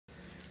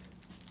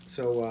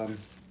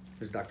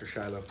This is Dr.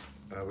 Shiloh.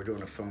 We're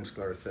doing a foam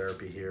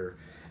sclerotherapy here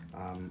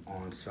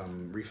on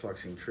some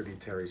refluxing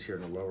tributaries here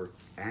in the lower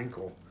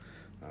ankle.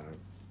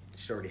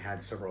 She's already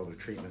had several other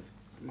treatments.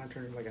 My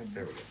turn, like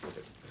there we go.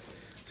 Okay.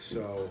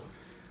 So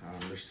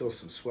there's still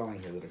some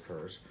swelling here that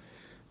occurs.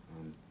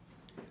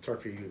 It's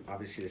hard for you,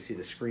 obviously, to see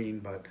the screen,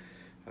 but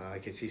I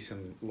can see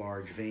some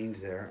large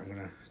veins there. I'm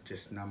gonna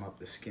just numb up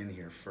the skin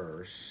here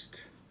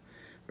first.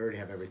 We already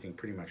have everything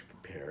pretty much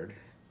prepared.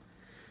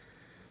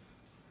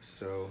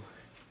 So,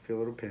 feel a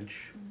little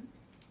pinch.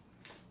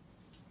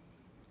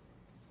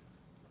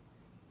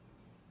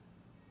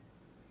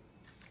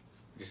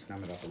 Just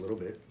numb it up a little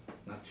bit,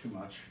 not too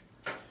much,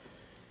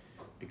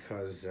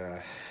 because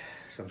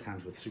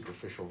sometimes with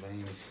superficial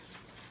veins,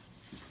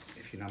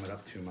 if you numb it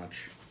up too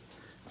much,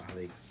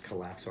 they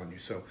collapse on you.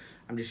 So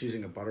I'm just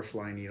using a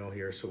butterfly needle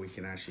here so we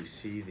can actually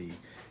see the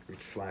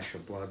flash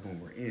of blood when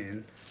we're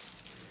in.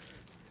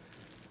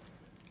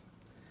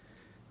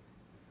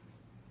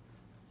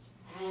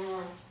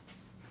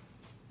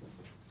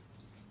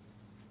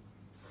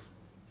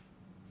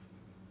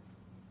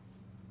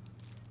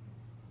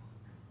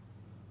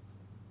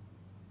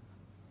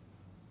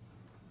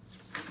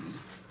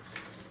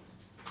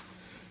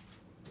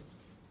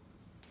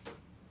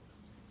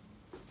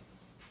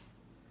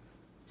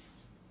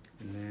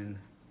 And then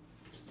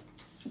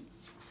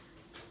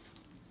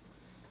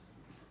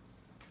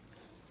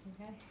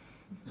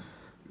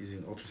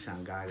using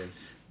ultrasound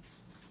guidance,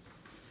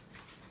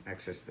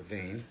 access the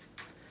vein.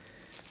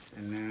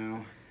 And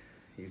now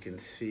you can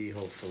see,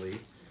 hopefully,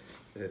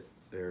 that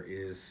there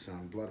is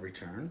some blood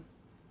return.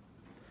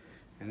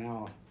 And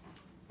now,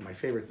 my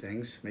favorite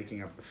things,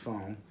 making up the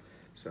foam.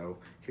 So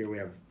here we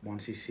have 1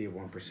 cc of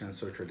 1%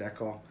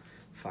 sotradecol,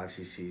 5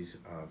 cc's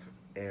of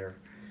air.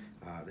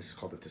 This is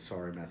called the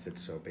Tessari method,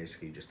 so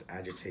basically you just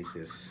agitate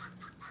this.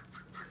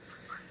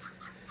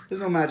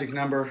 There's no magic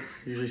number,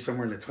 usually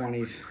somewhere in the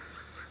 20s.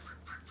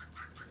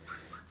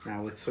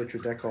 Now with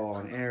sotradecol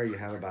and air, you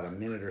have about a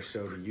minute or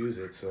so to use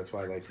it, so that's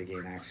why I like to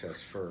gain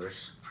access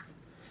first.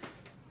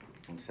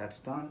 Once that's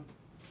done,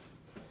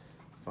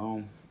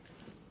 foam,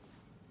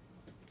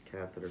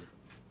 catheter,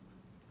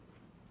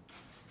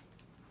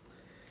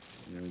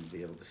 and then you'll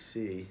be able to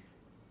see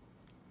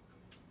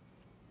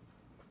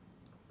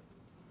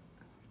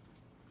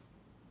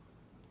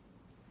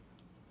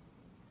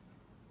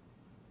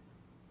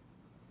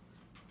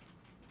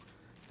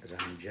as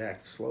I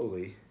inject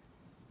slowly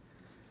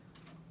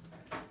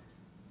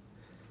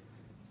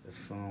the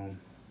foam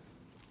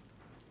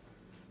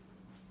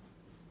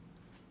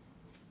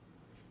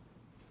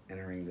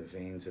entering the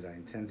veins that I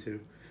intend to,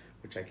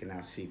 which I can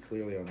now see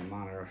clearly on the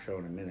monitor. I'll show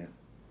in a minute.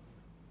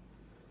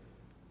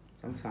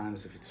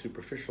 Sometimes if it's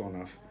superficial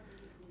enough,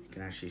 you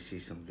can actually see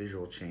some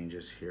visual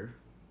changes here.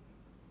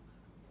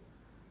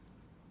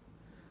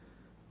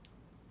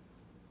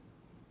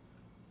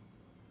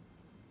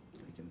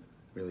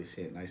 Really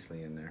see it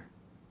nicely in there.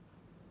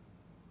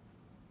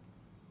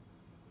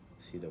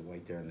 See the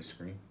white there on the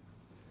screen?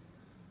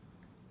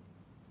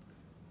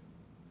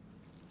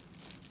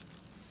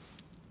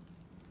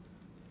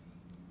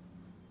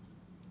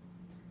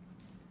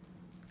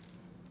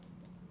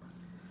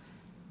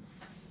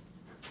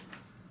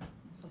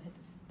 This will hit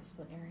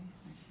the foot area?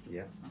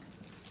 Yeah,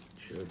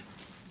 should.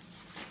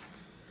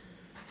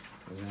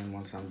 And then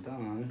once I'm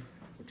done,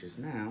 which is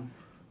now,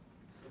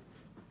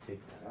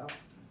 take that out.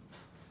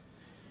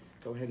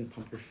 Go ahead and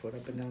pump your foot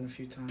up and down a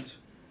few times.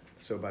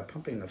 So by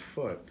pumping the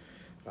foot,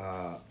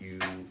 you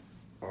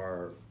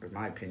are, in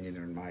my opinion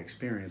or in my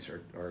experience,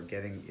 are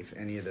getting, if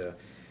any of the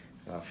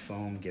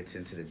foam gets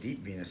into the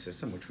deep venous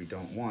system, which we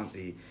don't want,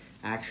 the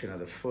action of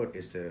the foot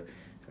is to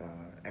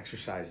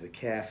exercise the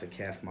calf. The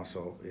calf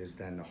muscle is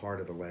then the heart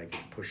of the leg.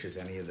 It pushes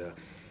any of the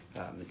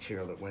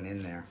material that went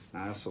in there.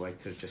 And I also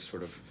like to just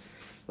sort of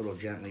a little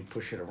gently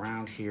push it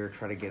around here,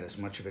 try to get as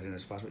much of it in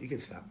as possible. You can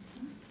stop.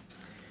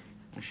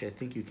 Actually, I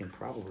think you can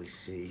probably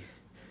see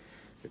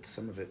that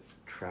some of it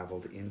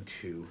traveled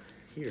into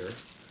here.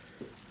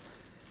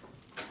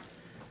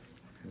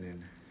 And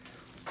then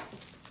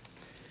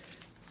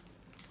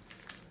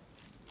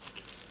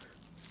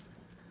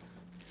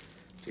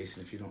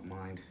Jason, if you don't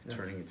mind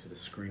turning it to the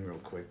screen real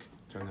quick.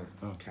 Turn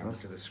the camera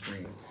to the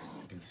screen.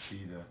 You can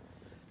see the,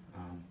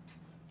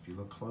 if you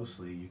look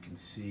closely, you can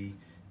see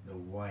the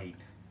white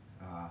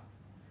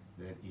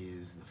that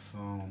is the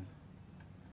foam